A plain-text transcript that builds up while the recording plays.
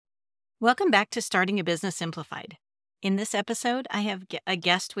Welcome back to Starting a Business Simplified. In this episode, I have a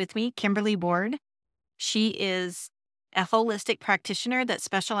guest with me, Kimberly Ward. She is a holistic practitioner that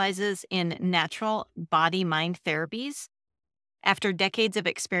specializes in natural body-mind therapies. After decades of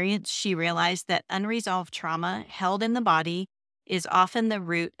experience, she realized that unresolved trauma held in the body is often the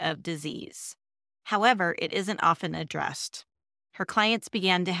root of disease. However, it isn't often addressed. Her clients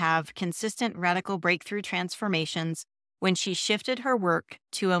began to have consistent radical breakthrough transformations when she shifted her work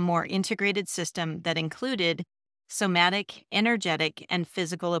to a more integrated system that included somatic, energetic, and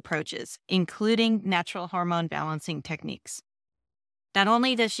physical approaches, including natural hormone balancing techniques. Not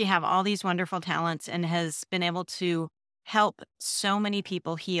only does she have all these wonderful talents and has been able to help so many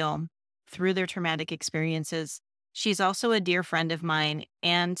people heal through their traumatic experiences, she's also a dear friend of mine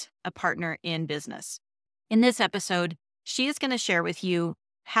and a partner in business. In this episode, she is going to share with you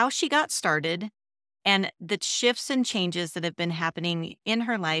how she got started and the shifts and changes that have been happening in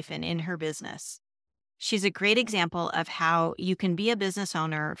her life and in her business. She's a great example of how you can be a business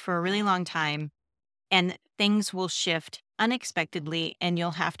owner for a really long time and things will shift unexpectedly and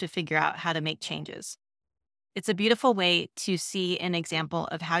you'll have to figure out how to make changes. It's a beautiful way to see an example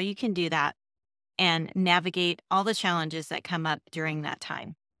of how you can do that and navigate all the challenges that come up during that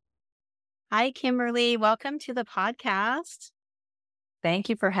time. Hi, Kimberly. Welcome to the podcast. Thank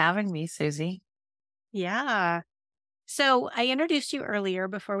you for having me, Susie. Yeah. So I introduced you earlier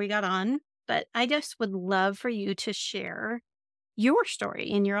before we got on, but I just would love for you to share your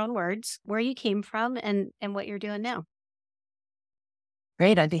story in your own words, where you came from and what you're doing now.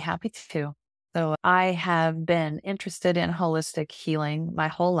 Great, I'd be happy to. So I have been interested in holistic healing my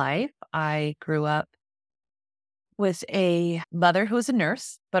whole life. I grew up with a mother who was a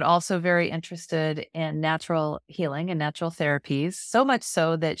nurse, but also very interested in natural healing and natural therapies, so much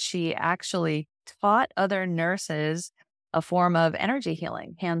so that she actually taught other nurses a form of energy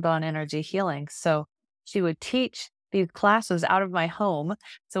healing, hands-on energy healing. So she would teach these classes out of my home.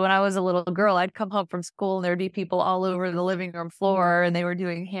 So when I was a little girl, I'd come home from school and there'd be people all over the living room floor and they were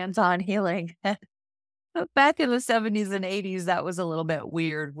doing hands-on healing. Back in the 70s and 80s, that was a little bit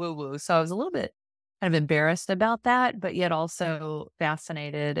weird, woo-woo. So I was a little bit kind of embarrassed about that, but yet also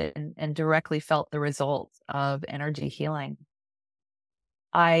fascinated and directly felt the results of energy healing.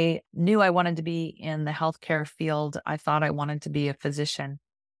 I knew I wanted to be in the healthcare field. I thought I wanted to be a physician,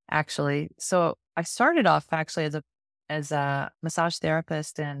 actually. So I started off actually as a massage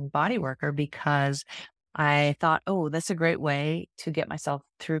therapist and body worker because I thought, oh, that's a great way to get myself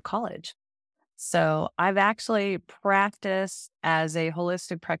through college. So I've actually practiced as a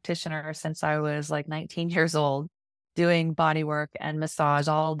holistic practitioner since I was like 19 years old, doing body work and massage,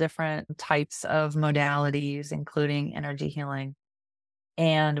 all different types of modalities, including energy healing,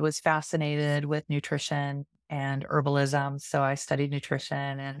 and was fascinated with nutrition and herbalism. So I studied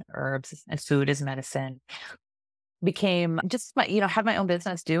nutrition and herbs and food as medicine. Became just had my own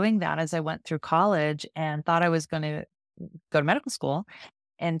business doing that as I went through college and thought I was going to go to medical school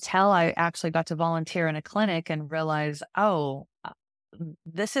until I actually got to volunteer in a clinic and realize, oh,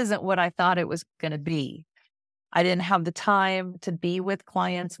 this isn't what I thought it was going to be. I didn't have the time to be with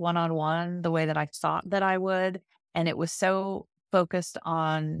clients one on one the way that I thought that I would. And it was so focused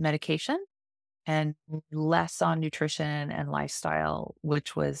on medication and less on nutrition and lifestyle,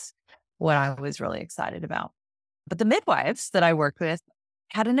 which was what I was really excited about. But the midwives that I worked with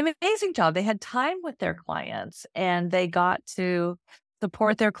had an amazing job. They had time with their clients and they got to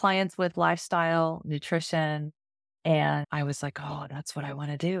support their clients with lifestyle, nutrition. And I was like, oh, that's what I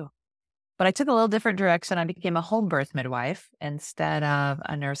want to do. But I took a little different direction. I became a home birth midwife instead of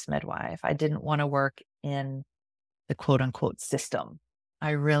a nurse midwife. I didn't want to work in the quote unquote system.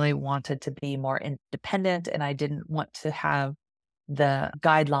 I really wanted to be more independent and I didn't want to have the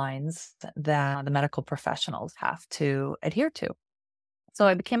guidelines that the medical professionals have to adhere to. So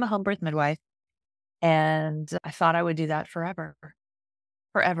I became a home birth midwife and I thought I would do that forever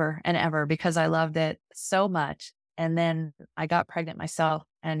and ever because I loved it so much. And then I got pregnant myself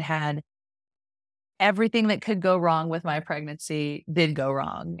and had everything that could go wrong with my pregnancy did go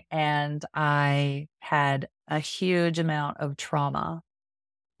wrong. And I had a huge amount of trauma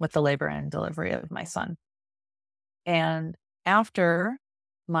with the labor and delivery of my son. And after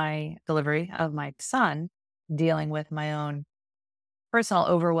my delivery of my son, dealing with my own personal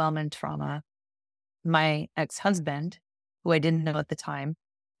overwhelm and trauma, my ex-husband, who I didn't know at the time,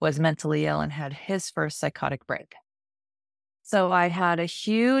 was mentally ill and had his first psychotic break. So I had a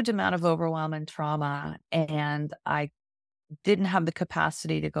huge amount of overwhelm and trauma, and I didn't have the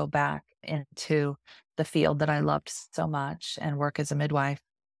capacity to go back into the field that I loved so much and work as a midwife.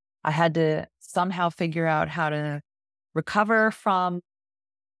 I had to somehow figure out how to recover from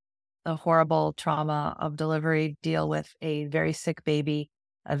the horrible trauma of delivery, deal with a very sick baby,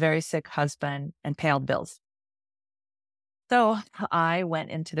 a very sick husband, and pay all the bills. So I went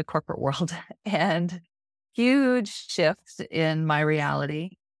into the corporate world and huge shifts in my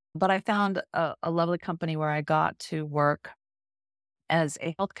reality. But I found a lovely company where I got to work as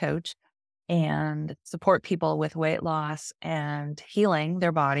a health coach and support people with weight loss and healing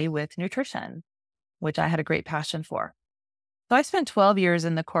their body with nutrition, which I had a great passion for. So I spent 12 years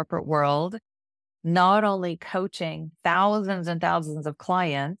in the corporate world, not only coaching thousands and thousands of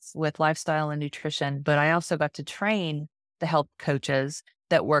clients with lifestyle and nutrition, but I also got to train the health coaches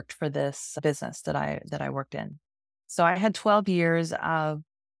that worked for this business that I worked in. So I had 12 years of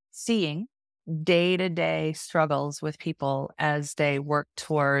seeing day-to-day struggles with people as they work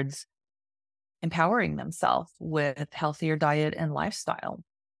towards empowering themselves with healthier diet and lifestyle.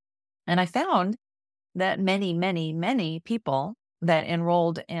 And I found that many, many, many people that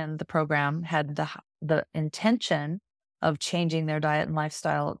enrolled in the program had the intention of changing their diet and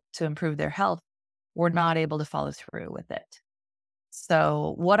lifestyle to improve their health were not able to follow through with it.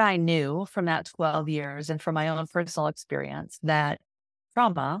 So what I knew from that 12 years and from my own personal experience, that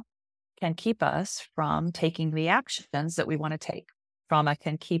trauma can keep us from taking the actions that we want to take. Trauma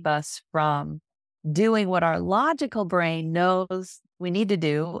can keep us from doing what our logical brain knows we need to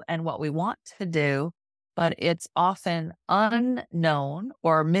do and what we want to do, but it's often unknown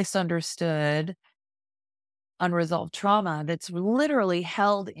or misunderstood, unresolved trauma that's literally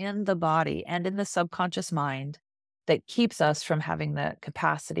held in the body and in the subconscious mind that keeps us from having the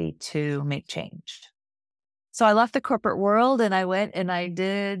capacity to make change. So I left the corporate world and I went and I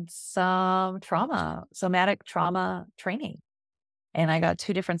did some somatic trauma training. And I got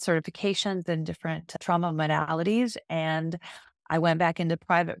 2 different certifications in different trauma modalities. And I went back into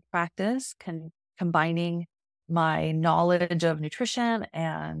private practice, combining my knowledge of nutrition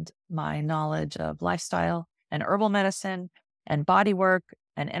and my knowledge of lifestyle and herbal medicine and body work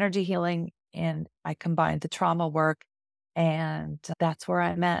and energy healing. And I combined the trauma work. And that's where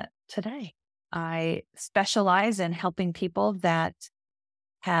I'm at today. I specialize in helping people that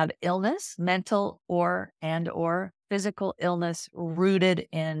have illness, mental or physical illness rooted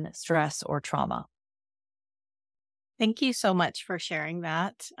in stress or trauma. Thank you so much for sharing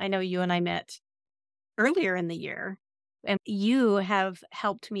that. I know you and I met earlier in the year, and you have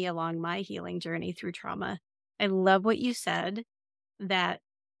helped me along my healing journey through trauma. I love what you said, that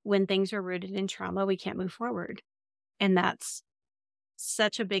when things are rooted in trauma, we can't move forward. And that's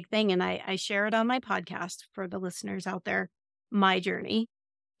such a big thing. And I share it on my podcast for the listeners out there, my journey.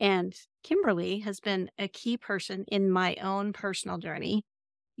 And Kimberly has been a key person in my own personal journey.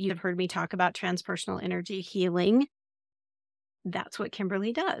 You've heard me talk about transpersonal energy healing. That's what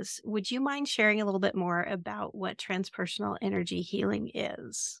Kimberly does. Would you mind sharing a little bit more about what transpersonal energy healing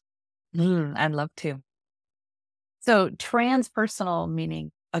is? I'd love to. So transpersonal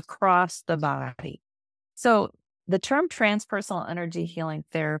meaning across the body. So the term transpersonal energy healing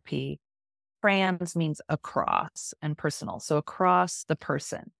therapy, trans means across and personal. So across the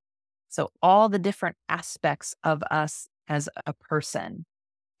person. So all the different aspects of us as a person.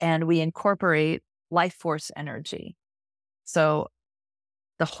 And we incorporate life force energy. So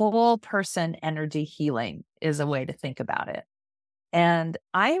the whole person energy healing is a way to think about it. And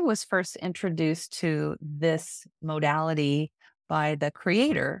I was first introduced to this modality by the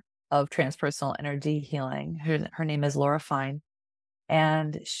creator of transpersonal energy healing. Her name is Laura Fine.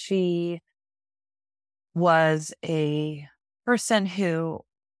 And she was a person who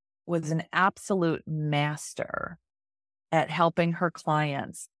was an absolute master at helping her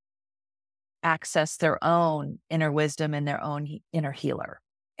clients access their own inner wisdom and their own inner healer.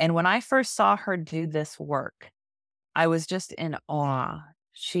 And when I first saw her do this work, I was just in awe.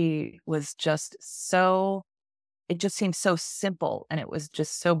 She was just it just seemed so simple and it was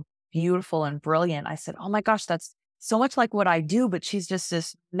just so beautiful and brilliant. I said, oh my gosh, that's so much like what I do, but she's just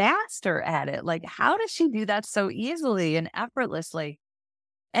this master at it. Like, how does she do that so easily and effortlessly?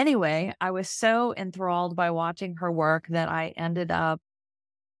 Anyway, I was so enthralled by watching her work that I ended up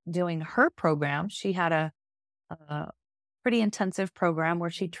doing her program. She had a pretty intensive program where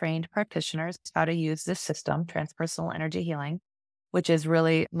she trained practitioners how to use this system, transpersonal energy healing, which is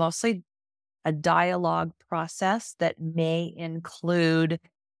really mostly a dialogue process that may include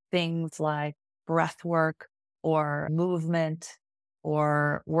things like breath work or movement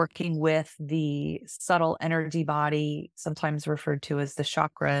or working with the subtle energy body, sometimes referred to as the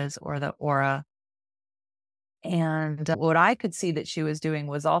chakras or the aura. And what I could see that she was doing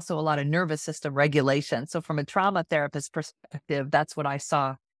was also a lot of nervous system regulation. So from a trauma therapist perspective, that's what I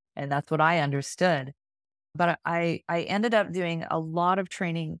saw and that's what I understood. But I ended up doing a lot of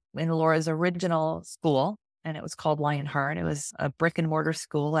training in Laura's original school, and it was called Lionheart. It was a brick and mortar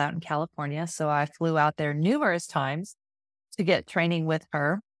school out in California. So I flew out there numerous times to get training with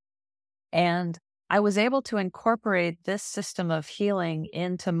her. And I was able to incorporate this system of healing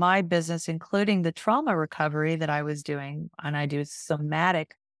into my business, including the trauma recovery that I was doing. And I do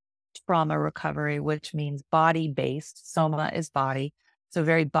somatic trauma recovery, which means body based. Soma is body. So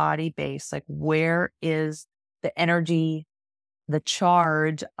very body based. Like, where is the energy, the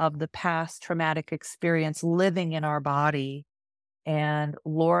charge of the past traumatic experience living in our body? And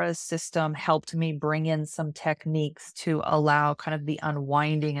Laura's system helped me bring in some techniques to allow kind of the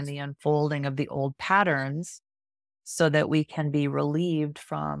unwinding and the unfolding of the old patterns so that we can be relieved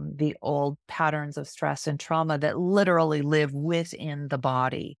from the old patterns of stress and trauma that literally live within the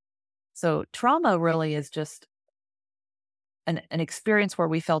body. So trauma really is just an experience where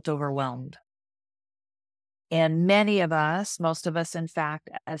we felt overwhelmed. And many of us, most of us, in fact,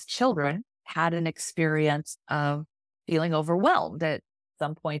 as children, had an experience of feeling overwhelmed at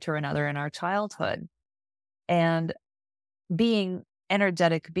some point or another in our childhood. And being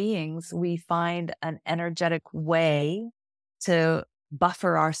energetic beings, we find an energetic way to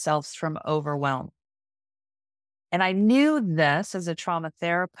buffer ourselves from overwhelm. And I knew this as a trauma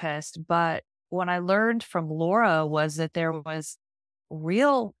therapist, but what I learned from Laura was that there was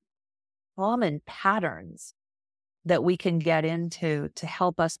real common patterns that we can get into to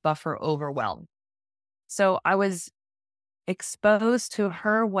help us buffer overwhelm. So I was exposed to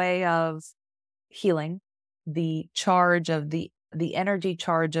her way of healing the charge of the energy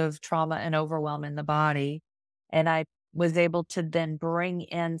charge of trauma and overwhelm in the body. And I was able to then bring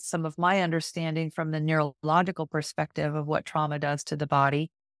in some of my understanding from the neurological perspective of what trauma does to the body.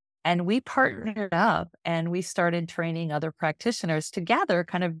 And we partnered up and we started training other practitioners together,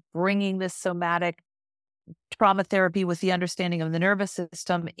 kind of bringing this somatic trauma therapy with the understanding of the nervous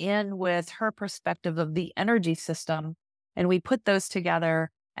system in with her perspective of the energy system. And we put those together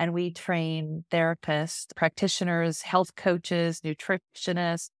and we train therapists, practitioners, health coaches,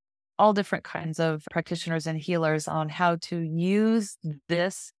 nutritionists, all different kinds of practitioners and healers on how to use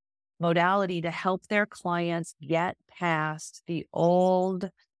this modality to help their clients get past the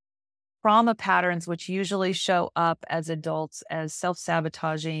old trauma patterns, which usually show up as adults as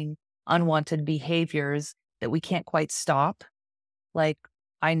self-sabotaging, unwanted behaviors that we can't quite stop. Like,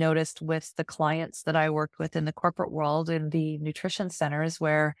 I noticed with the clients that I worked with in the corporate world in the nutrition centers,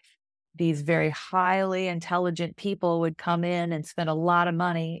 where these very highly intelligent people would come in and spend a lot of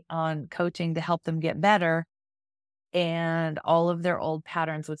money on coaching to help them get better. And all of their old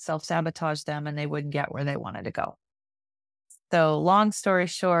patterns would self sabotage them and they wouldn't get where they wanted to go. So, long story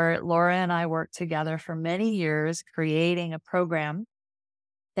short, Laura and I worked together for many years, creating a program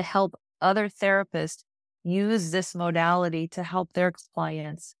to help other therapists use this modality to help their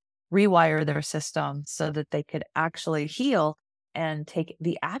clients rewire their system so that they could actually heal and take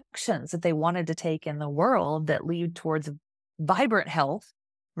the actions that they wanted to take in the world that lead towards vibrant health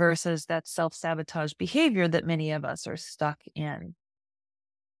versus that self-sabotage behavior that many of us are stuck in.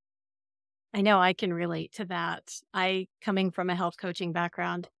 I know I can relate to that. I, coming from a health coaching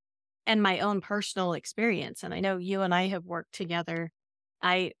background and my own personal experience, and I know you and I have worked together.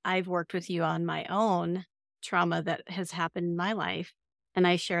 I've worked with you on my own trauma that has happened in my life, and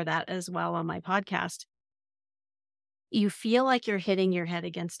I share that as well on my podcast. You feel like you're hitting your head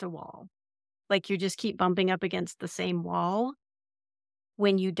against a wall, like you just keep bumping up against the same wall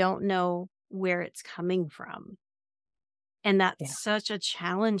when you don't know where it's coming from. And Yeah. that's such a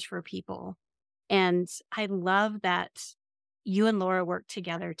challenge for people. And I love that you and Laura work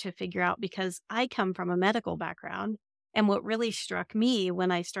together to figure out, because I come from a medical background. And what really struck me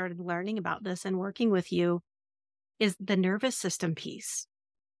when I started learning about this and working with you is the nervous system piece,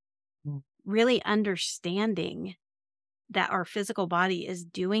 Mm. really understanding that our physical body is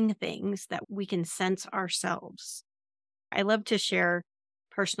doing things that we can sense ourselves. I love to share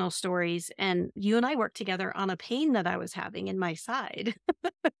personal stories, and you and I worked together on a pain that I was having in my side.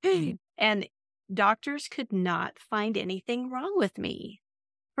 Mhm. And doctors could not find anything wrong with me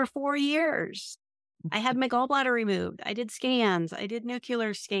for 4 years. I had my gallbladder removed. I did scans. I did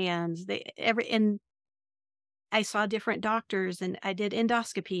nuclear scans. And I saw different doctors, and I did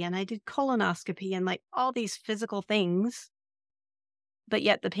endoscopy and I did colonoscopy and like all these physical things, but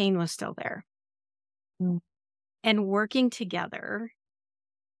yet the pain was still there. Mm. And working together,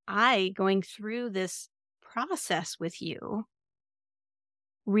 going through this process with you,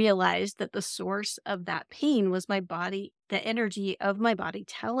 realized that the source of that pain was my body, the energy of my body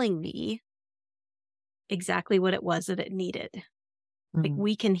telling me exactly what it was that it needed. Like, Mm.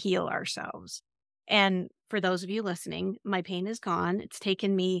 we can heal ourselves. And for those of you listening, my pain is gone. It's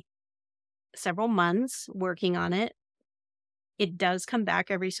taken me several months working on it. It does come back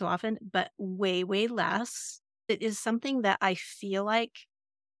every so often, but way, way less. It is something that I feel like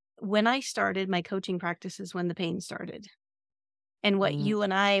when I started my coaching practices, when the pain started. And what Mm, you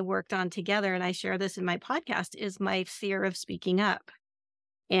and I worked on together, and I share this in my podcast, is my fear of speaking up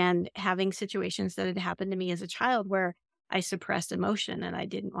and having situations that had happened to me as a child where I suppressed emotion and I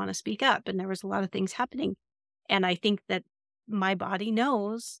didn't want to speak up. And there was a lot of things happening. And I think that my body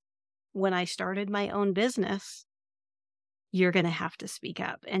knows when I started my own business, you're going to have to speak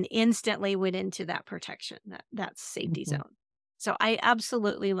up, and instantly went into that protection, that safety mhm. zone. So I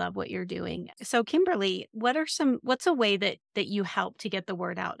absolutely love what you're doing. So Kimberly, what's a way that you help to get the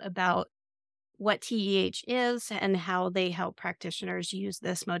word out about what TEH is and how they help practitioners use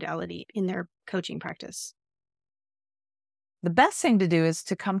this modality in their coaching practice? The best thing to do is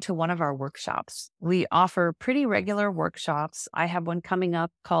to come to one of our workshops. We offer pretty regular workshops. I have one coming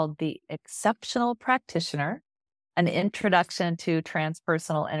up called The Exceptional Practitioner, an introduction to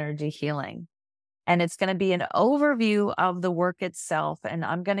transpersonal energy healing. And it's going to be an overview of the work itself. And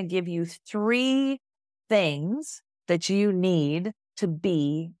I'm going to give you 3 things that you need to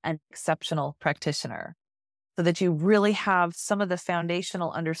be an exceptional practitioner so that you really have some of the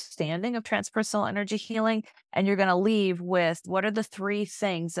foundational understanding of transpersonal energy healing. And you're going to leave with what are the 3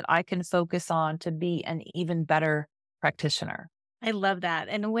 things that I can focus on to be an even better practitioner. I love that.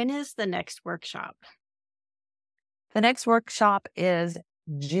 And when is the next workshop? The next workshop is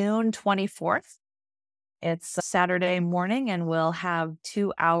June 24th. It's a Saturday morning, and we'll have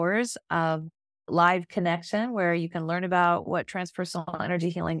 2 hours of live connection where you can learn about what transpersonal energy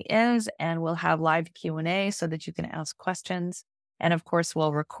healing is, and we'll have live Q&A so that you can ask questions. And of course,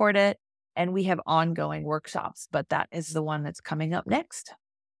 we'll record it, and we have ongoing workshops, but that is the one that's coming up next.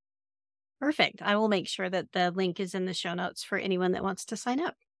 Perfect. I will make sure that the link is in the show notes for anyone that wants to sign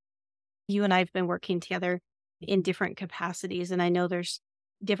up. You and I have been working together in different capacities, and I know there's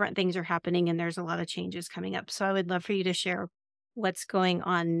different things are happening and there's a lot of changes coming up. So I would love for you to share what's going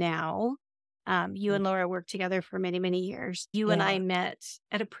on now. You Mm. and Laura worked together for many, many years. You and I Yeah. met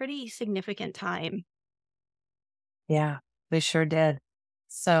at a pretty significant time. Yeah, we sure did.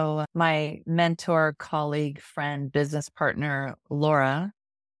 So my mentor, colleague, friend, business partner, Laura,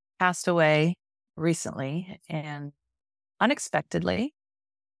 passed away recently and unexpectedly.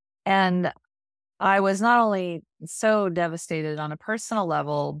 And I was not only so devastated on a personal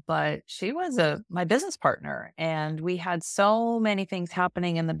level, but she was my business partner. And we had so many things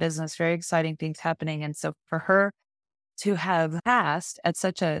happening in the business, very exciting things happening. And so for her to have passed at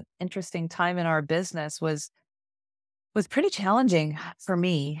such an interesting time in our business was pretty challenging for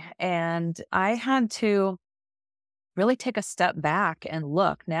me. And I had to really take a step back and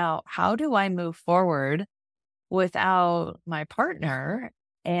look now, how do I move forward without my partner?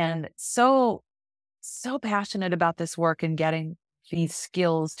 And so passionate about this work and getting these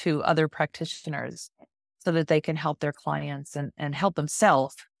skills to other practitioners so that they can help their clients and help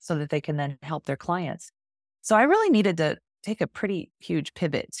themselves so that they can then help their clients. So I really needed to take a pretty huge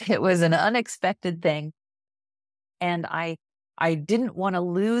pivot. It was an unexpected thing. And I didn't want to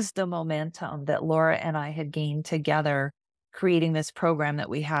lose the momentum that Laura and I had gained together creating this program that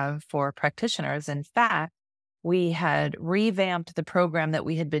we have for practitioners. In fact, we had revamped the program that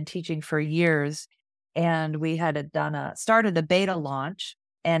we had been teaching for years, and we had started a beta launch.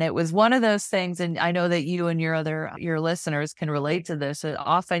 And it was one of those things, and I know that you and your listeners can relate to this. That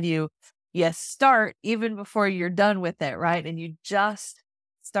often you start even before you're done with it, right? And you just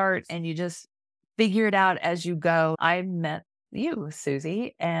start and you just figure it out as you go. I met you,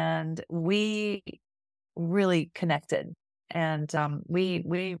 Susie, and we really connected. And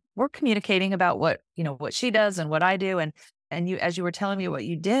we were communicating about what she does and what I do. And you, as you were telling me what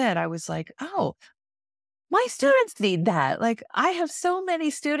you did, I was like, oh, my students need that. Like, I have so many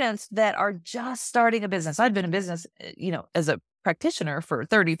students that are just starting a business. I've been in business, as a practitioner for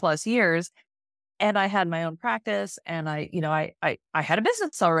 30 plus years. And I had my own practice, and I had a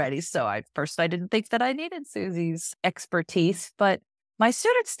business already. So I didn't think that I needed Susie's expertise, but my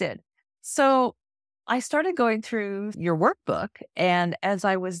students did. So I started going through your workbook. And as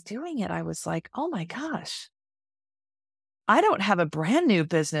I was doing it, I was like, oh my gosh, I don't have a brand new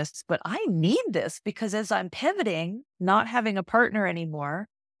business, but I need this because as I'm pivoting, not having a partner anymore,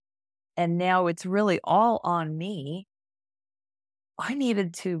 and now it's really all on me, I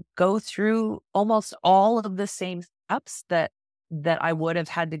needed to go through almost all of the same steps that I would have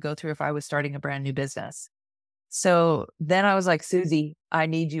had to go through if I was starting a brand new business. So then I was like, Susie, I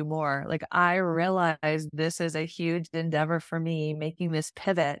need you more. Like, I realized this is a huge endeavor for me, making this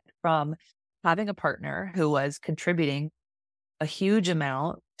pivot from having a partner who was contributing a huge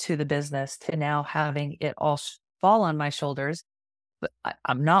amount to the business to now having it all fall on my shoulders. But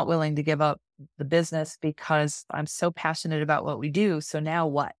I'm not willing to give up the business because I'm so passionate about what we do. So now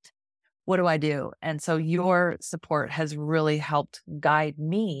what? What do I do? And so your support has really helped guide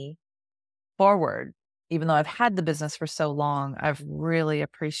me forward. Even though I've had the business for so long, I've really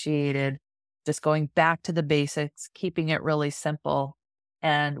appreciated just going back to the basics, keeping it really simple.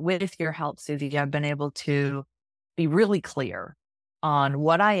 And with your help, Susie, I've been able to be really clear on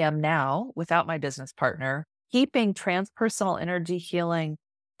what I am now without my business partner, keeping transpersonal energy healing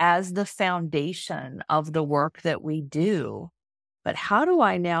as the foundation of the work that we do. But how do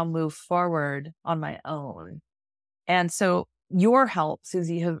I now move forward on my own? And so your help,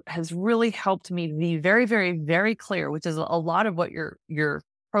 Susie, has really helped me be very, very, very clear, which is a lot of what your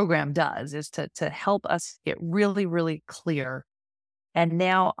program does, is to help us get really, really clear. And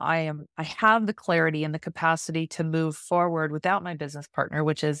now I have the clarity and the capacity to move forward without my business partner,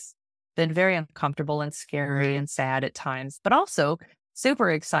 which has been very uncomfortable and scary and sad at times, but also super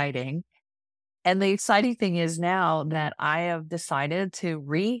exciting. And the exciting thing is now that I have decided to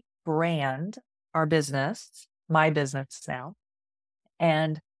rebrand our business, my business now,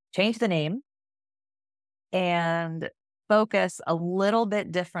 and change the name and focus a little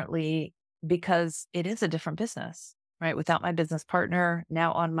bit differently because it is a different business, right? Without my business partner,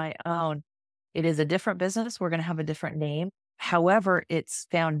 now on my own, it is a different business. We're going to have a different name. However, its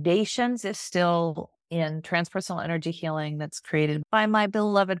foundations is still in transpersonal energy healing that's created by my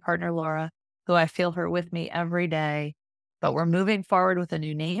beloved partner, Laura, who I feel her with me every day. But we're moving forward with a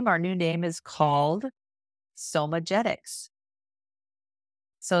new name. Our new name is called Somagetics.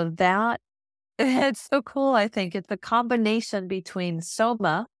 So that it's so cool. I think it's a combination between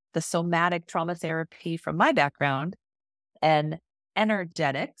soma, the somatic trauma therapy from my background, and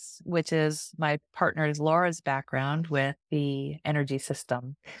energetics, which is my partner's Laura's background with the energy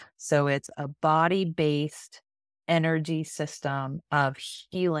system. So it's a body based energy system of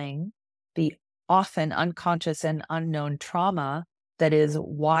healing the often unconscious and unknown trauma that is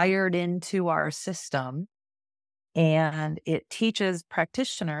wired into our system, and it teaches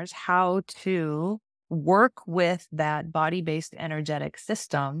practitioners how to work with that body based energetic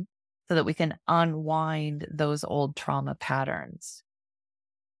system so that we can unwind those old trauma patterns.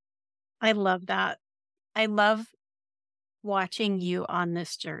 I love that. I love watching you on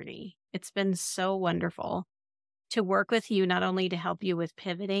this journey. It's been so wonderful to work with you, not only to help you with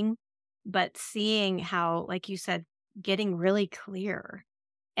pivoting, but seeing how, like you said, getting really clear.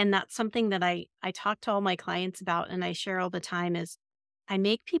 And that's something that I talk to all my clients about and I share all the time is I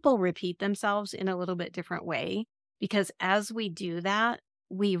make people repeat themselves in a little bit different way because as we do that,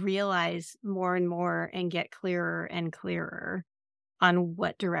 we realize more and more and get clearer and clearer on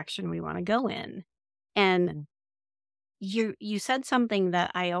what direction we want to go in. And Mm. you said something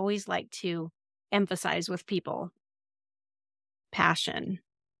that I always like to emphasize with people, passion.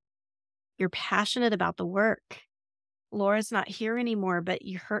 You're passionate about the work. Laura's not here anymore, but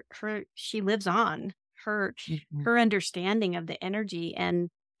her she lives on. Her Mhm. her understanding of the energy and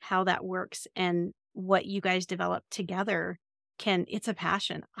how that works and what you guys develop together it's a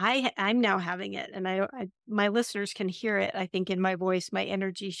passion. I'm now having it and I my listeners can hear it I think in my voice, my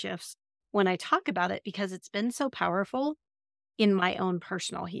energy shifts when I talk about it because it's been so powerful in my own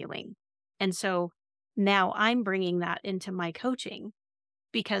personal healing. And so now I'm bringing that into my coaching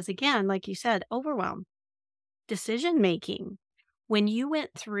because again, like you said, overwhelm, decision making. When you went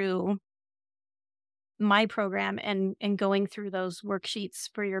through my program and going through those worksheets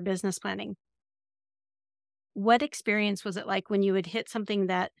for your business planning, what experience was it like when you would hit something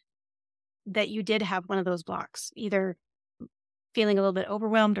that you did have one of those blocks, either feeling a little bit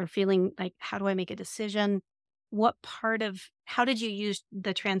overwhelmed or feeling like, how do I make a decision? How did you use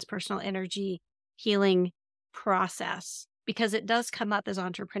the transpersonal energy healing process? Because it does come up as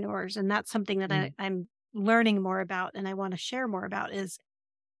entrepreneurs. And that's something that Mm. I'm learning more about and I want to share more about is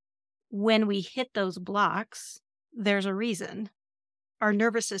when we hit those blocks, there's a reason. Our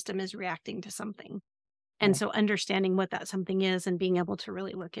nervous system is reacting to something. And Yeah. so understanding what that something is and being able to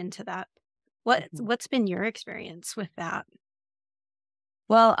really look into that. Mhm. What's been your experience with that?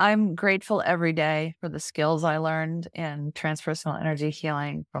 Well, I'm grateful every day for the skills I learned in transpersonal energy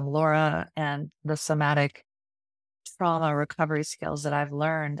healing from Laura and the somatic trauma recovery skills that I've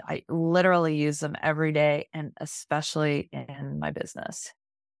learned. I literally use them every day and especially in my business.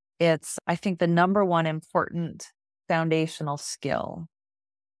 It's, I think, the number one important foundational skill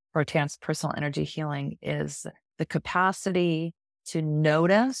for transpersonal energy healing is the capacity to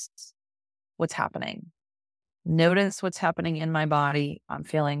notice what's happening. notice what's happening in my body. I'm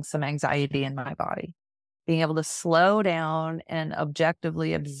feeling some anxiety in my body. Being able to slow down and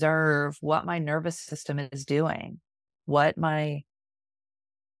objectively observe what my nervous system is doing, what my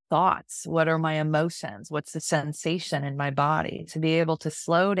thoughts, what are my emotions, what's the sensation in my body, to be able to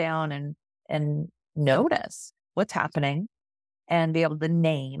slow down and notice what's happening and be able to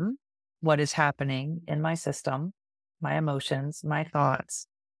name what is happening in my system, my emotions, my thoughts.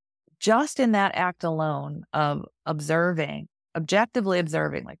 Just in that act alone of observing, objectively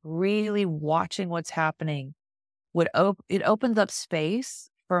observing, like really watching what's happening, it opens up space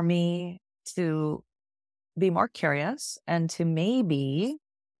for me to be more curious and to maybe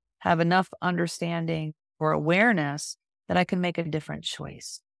have enough understanding or awareness that I can make a different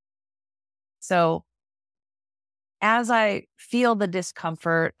choice. So as I feel the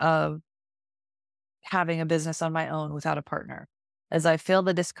discomfort of having a business on my own without a partner, as I feel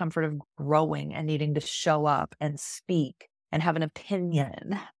the discomfort of growing and needing to show up and speak and have an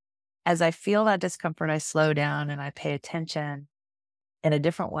opinion, as I feel that discomfort, I slow down and I pay attention in a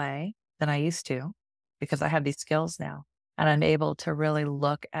different way than I used to because I have these skills now. And I'm able to really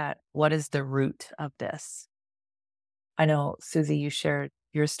look at what is the root of this. I know, Susie, you shared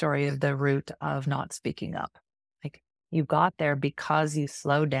your story of the root of not speaking up. Like you got there because you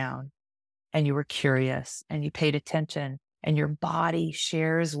slowed down and you were curious and you paid attention and your body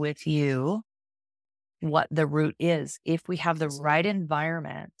shares with you what the root is. If we have the right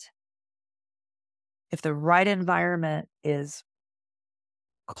environment, if the right environment is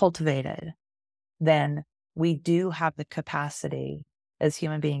cultivated, then we do have the capacity as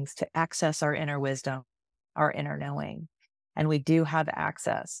human beings to access our inner wisdom, our inner knowing. And we do have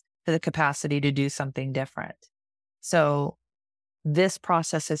access to the capacity to do something different. So this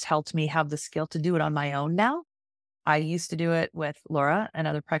process has helped me have the skill to do it on my own now. I used to do it with Laura and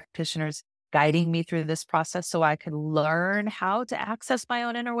other practitioners guiding me through this process so I could learn how to access my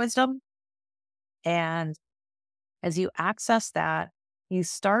own inner wisdom. And as you access that, you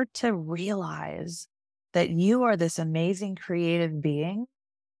start to realize that you are this amazing creative being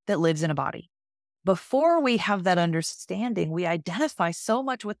that lives in a body. Before we have that understanding, we identify so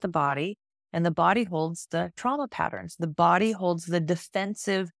much with the body, and the body holds the trauma patterns. The body holds the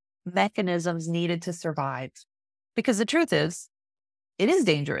defensive mechanisms needed to survive. Because the truth is, it is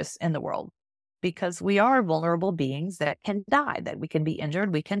dangerous in the world because we are vulnerable beings that can die, that we can be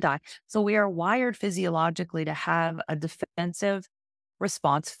injured, we can die. So we are wired physiologically to have a defensive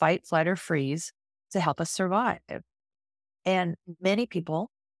response, fight, flight, or freeze to help us survive. And many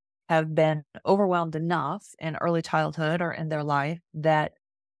people have been overwhelmed enough in early childhood or in their life that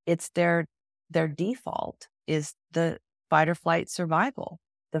it's their default is the fight or flight survival,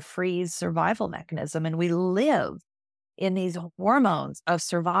 the freeze survival mechanism. And we live in these hormones of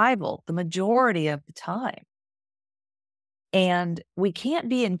survival the majority of the time. And we can't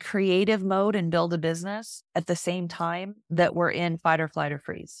be in creative mode and build a business at the same time that we're in fight or flight or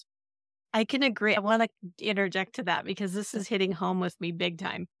freeze. I can agree. I want to interject to that because this is hitting home with me big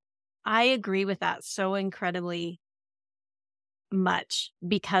time. I agree with that so incredibly much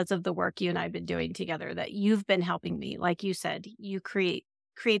because of the work you and I've been doing together, that you've been helping me. Like you said, you create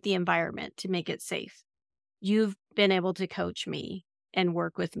the environment to make it safe. You've been able to coach me and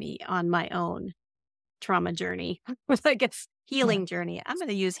work with me on my own trauma journey, or I guess healing journey. I'm going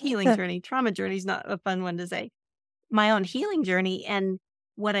to use healing journey. Trauma journey is not a fun one to say. My own healing journey. And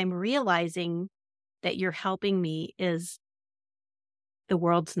what I'm realizing that you're helping me is the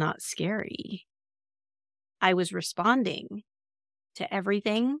world's not scary. I was responding to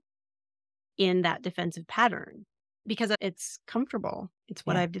everything in that defensive pattern because it's comfortable. It's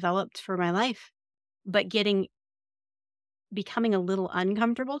what Yeah. I've developed for my life. But becoming a little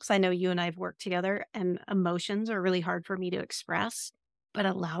uncomfortable, because I know you and I've worked together and emotions are really hard for me to express, but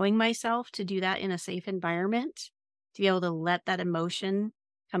allowing myself to do that in a safe environment, to be able to let that emotion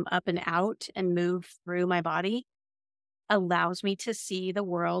come up and out and move through my body allows me to see the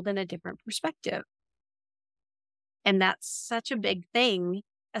world in a different perspective. And that's such a big thing,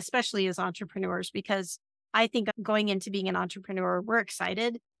 especially as entrepreneurs, because I think going into being an entrepreneur, we're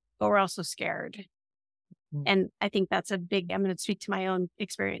excited, but we're also scared. Mm. And I think that's I'm going to speak to my own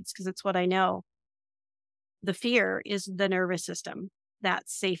experience because it's what I know. The fear is the nervous system,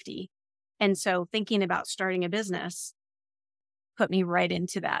 that's safety. And so thinking about starting a business put me right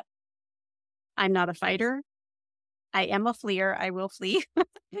into that. I'm not a fighter. I am a fleer. I will flee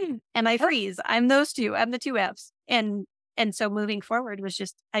and I freeze. I'm those two. I'm the two F's. And so moving forward was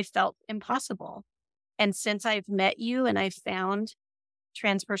just, I felt impossible. And since I've met you and I've found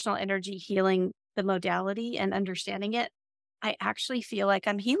transpersonal energy healing, the modality and understanding it, I actually feel like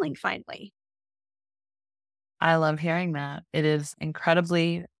I'm healing finally. I love hearing that. It is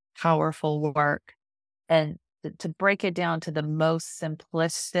incredibly powerful work. And to break it down to the most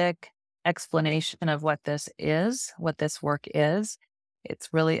simplistic explanation of what this is, what this work is, it's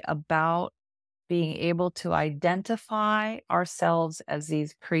really about being able to identify ourselves as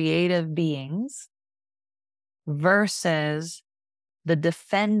these creative beings versus the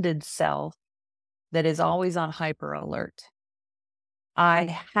defended self that is always on hyper alert.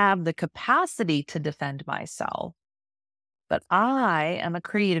 I have the capacity to defend myself, but I am a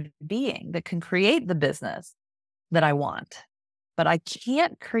creative being that can create the business that I want. But I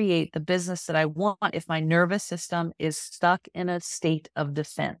can't create the business that I want if my nervous system is stuck in a state of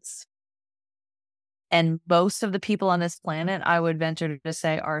defense. And most of the people on this planet, I would venture to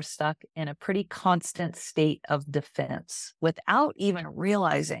say, are stuck in a pretty constant state of defense without even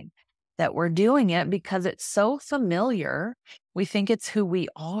realizing that we're doing it because it's so familiar. We think it's who we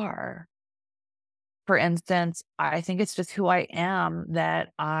are. For instance, I think it's just who I am that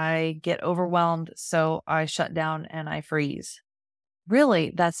I get overwhelmed, so I shut down and I freeze.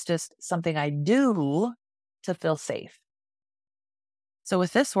 Really, that's just something I do to feel safe. So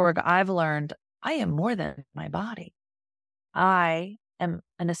with this work, I've learned I am more than my body. I am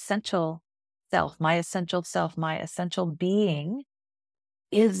an essential self. My essential being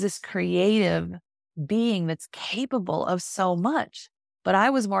is this creative being that's capable of so much. But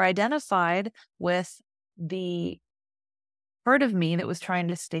I was more identified with the part of me that was trying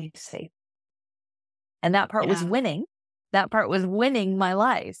to stay safe. And that part was Yeah. winning. That part was winning my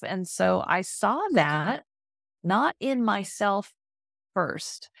life. And so I saw that not in myself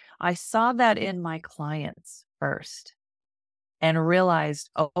first. I saw that in my clients first and realized,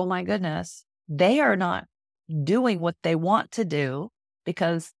 oh my goodness, they are not doing what they want to do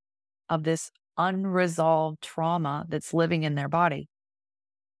because of this unresolved trauma that's living in their body.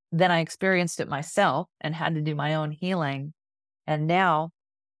 Then I experienced it myself and had to do my own healing. And now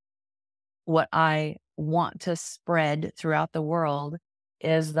what I want to spread throughout the world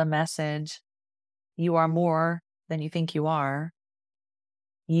is the message: you are more than you think you are.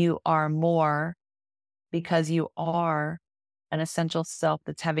 You are more because you are an essential self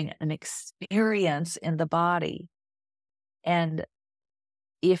that's having an experience in the body. And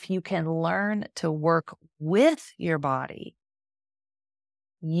if you can learn to work with your body,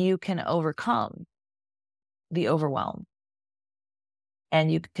 you can overcome the overwhelm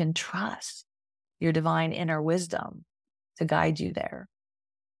and you can trust your divine inner wisdom to guide you there.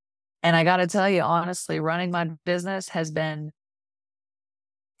 And I got to tell you, honestly, running my business has been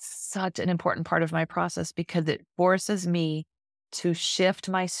such an important part of my process because it forces me to shift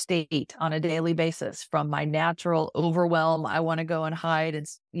my state on a daily basis from my natural overwhelm, I want to go and hide, and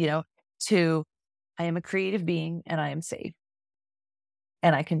to I am a creative being and I am safe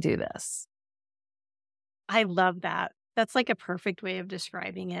and I can do this. I love that. That's like a perfect way of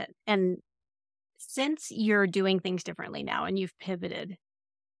describing it. And since you're doing things differently now and you've pivoted,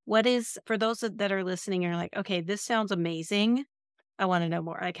 what is, for those that are listening, are like, okay, this sounds amazing. I want to know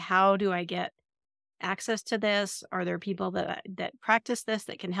more. Like, how do I get access to this? Are there people that practice this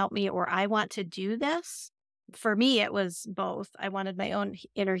that can help me, or I want to do this? For me, it was both. I wanted my own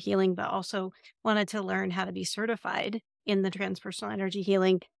inner healing, but also wanted to learn how to be certified in the transpersonal energy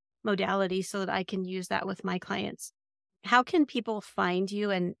healing modality so that I can use that with my clients. How can people find you,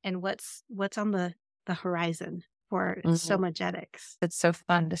 and what's on the horizon for Mhm. Somagetics? It's so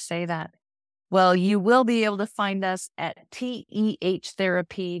fun to say that. Well, you will be able to find us at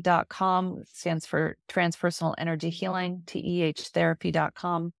tehtherapy.com. It stands for Transpersonal Energy Healing,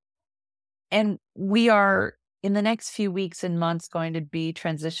 tehtherapy.com. And we are, in the next few weeks and months, going to be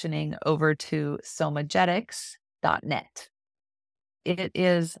transitioning over to somagetics.net. It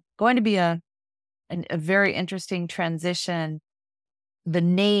is going to be a very interesting transition. The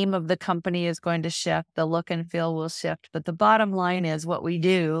name of the company is going to shift. The look and feel will shift. But the bottom line is what we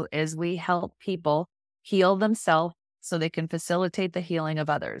do is we help people heal themselves so they can facilitate the healing of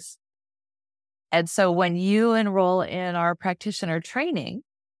others. And so when you enroll in our practitioner training,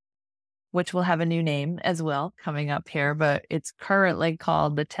 which will have a new name as well coming up here, but it's currently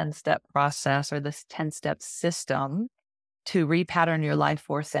called the 10-step process or this 10-step system to repattern your life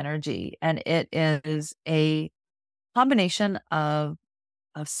force energy. And it is a combination of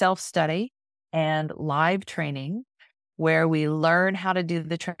self-study and live training where we learn how to do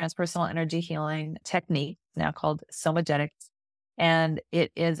the transpersonal energy healing technique, now called Somagetics. And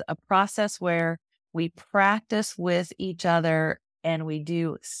it is a process where we practice with each other and we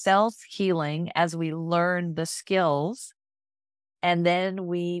do self-healing as we learn the skills And then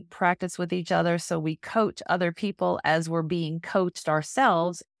we practice with each other. So we coach other people as we're being coached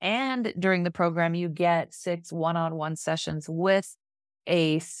ourselves. And during the program, you get 6 one-on-one sessions with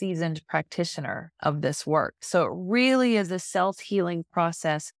a seasoned practitioner of this work. So it really is a self-healing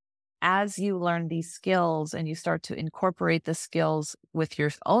process as you learn these skills and you start to incorporate the skills with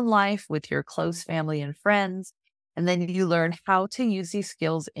your own life, with your close family and friends. And then you learn how to use these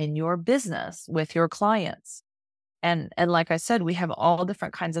skills in your business with your clients. And like I said, we have all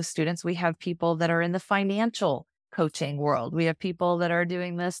different kinds of students. We have people that are in the financial coaching world. We have people that are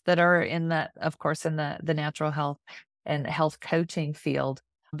doing this that are in the, of course, in the natural health and health coaching field.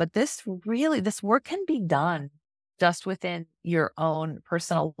 But this work can be done just within your own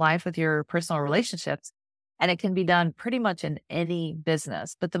personal life with your personal relationships. And it can be done pretty much in any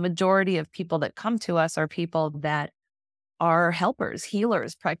business. But the majority of people that come to us are people that are helpers,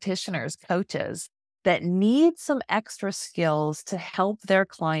 healers, practitioners, coaches that need some extra skills to help their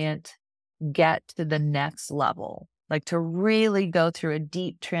client get to the next level, like to really go through a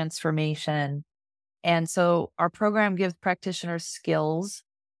deep transformation. And so our program gives practitioners skills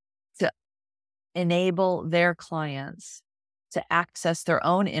to enable their clients to access their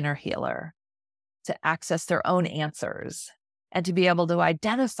own inner healer, to access their own answers, and to be able to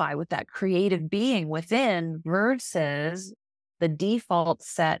identify with that creative being within versus the default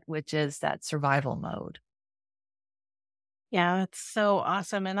set, which is that survival mode. Yeah, that's so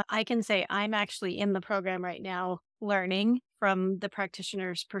awesome. And I can say I'm actually in the program right now, learning from the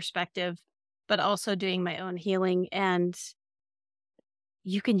practitioner's perspective, but also doing my own healing. And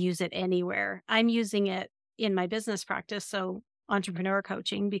you can use it anywhere. I'm using it in my business practice. So, entrepreneur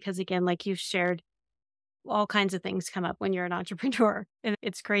coaching, because again, like you've shared, all kinds of things come up when you're an entrepreneur and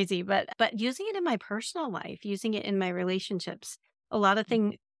it's crazy, but using it in my personal life, using it in my relationships, a lot of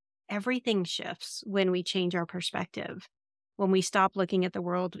thing everything shifts when we change our perspective. When we stop looking at the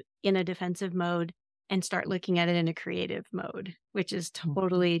world in a defensive mode and start looking at it in a creative mode, which is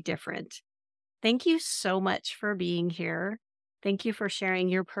totally different. Thank you so much for being here. Thank you for sharing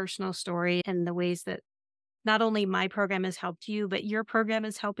your personal story and the ways that not only my program has helped you, but your program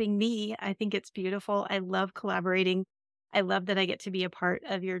is helping me. I think it's beautiful. I love collaborating. I love that I get to be a part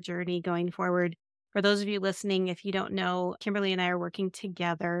of your journey going forward. For those of you listening, if you don't know, Kimberly and I are working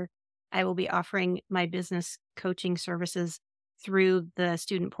together. I will be offering my business coaching services through the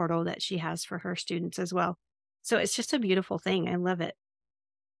student portal that she has for her students as well. So it's just a beautiful thing. I love it.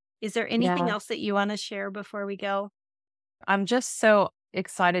 Is there anything Yeah. else that you want to share before we go? I'm just so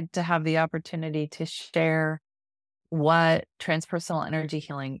excited to have the opportunity to share what transpersonal energy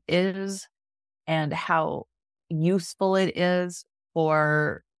healing is and how useful it is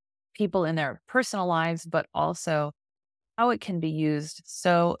for people in their personal lives, but also how it can be used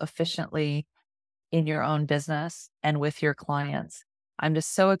so efficiently in your own business and with your clients. I'm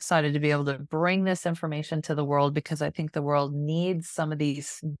just so excited to be able to bring this information to the world because I think the world needs some of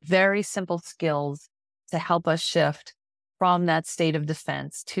these very simple skills to help us shift from that state of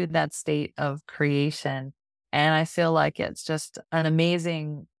defense to that state of creation. And I feel like it's just an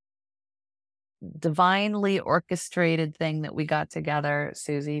amazing, divinely orchestrated thing that we got together,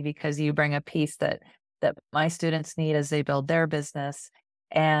 Susie, because you bring a piece that my students need as they build their business.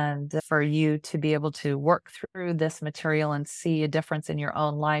 And for you to be able to work through this material and see a difference in your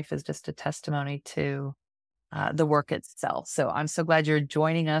own life is just a testimony to the work itself. So I'm so glad you're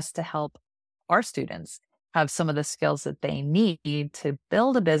joining us to help our students have some of the skills that they need to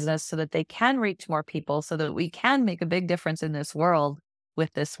build a business so that they can reach more people, so that we can make a big difference in this world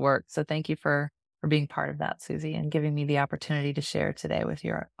with this work. So thank you for being part of that, Susie, and giving me the opportunity to share today with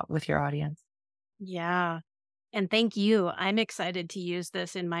your audience. Yeah. And thank you. I'm excited to use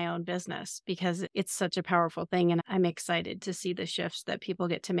this in my own business because it's such a powerful thing. And I'm excited to see the shifts that people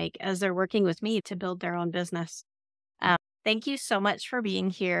get to make as they're working with me to build their own business. Thank you so much for being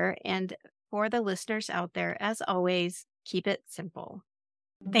here. And for the listeners out there, as always, keep it simple.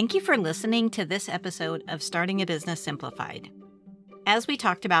 Thank you for listening to this episode of Starting a Business Simplified. As we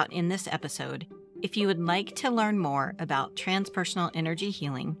talked about in this episode, if you would like to learn more about transpersonal energy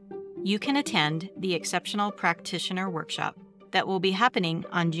healing, you can attend the Exceptional Practitioner Workshop that will be happening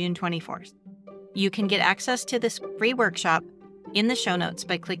on June 24th. You can get access to this free workshop in the show notes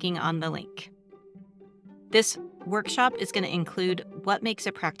by clicking on the link. This workshop is going to include what makes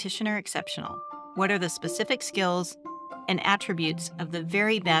a practitioner exceptional, what are the specific skills and attributes of the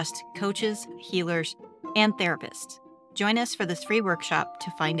very best coaches, healers, and therapists. Join us for this free workshop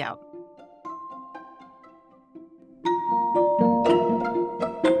to find out.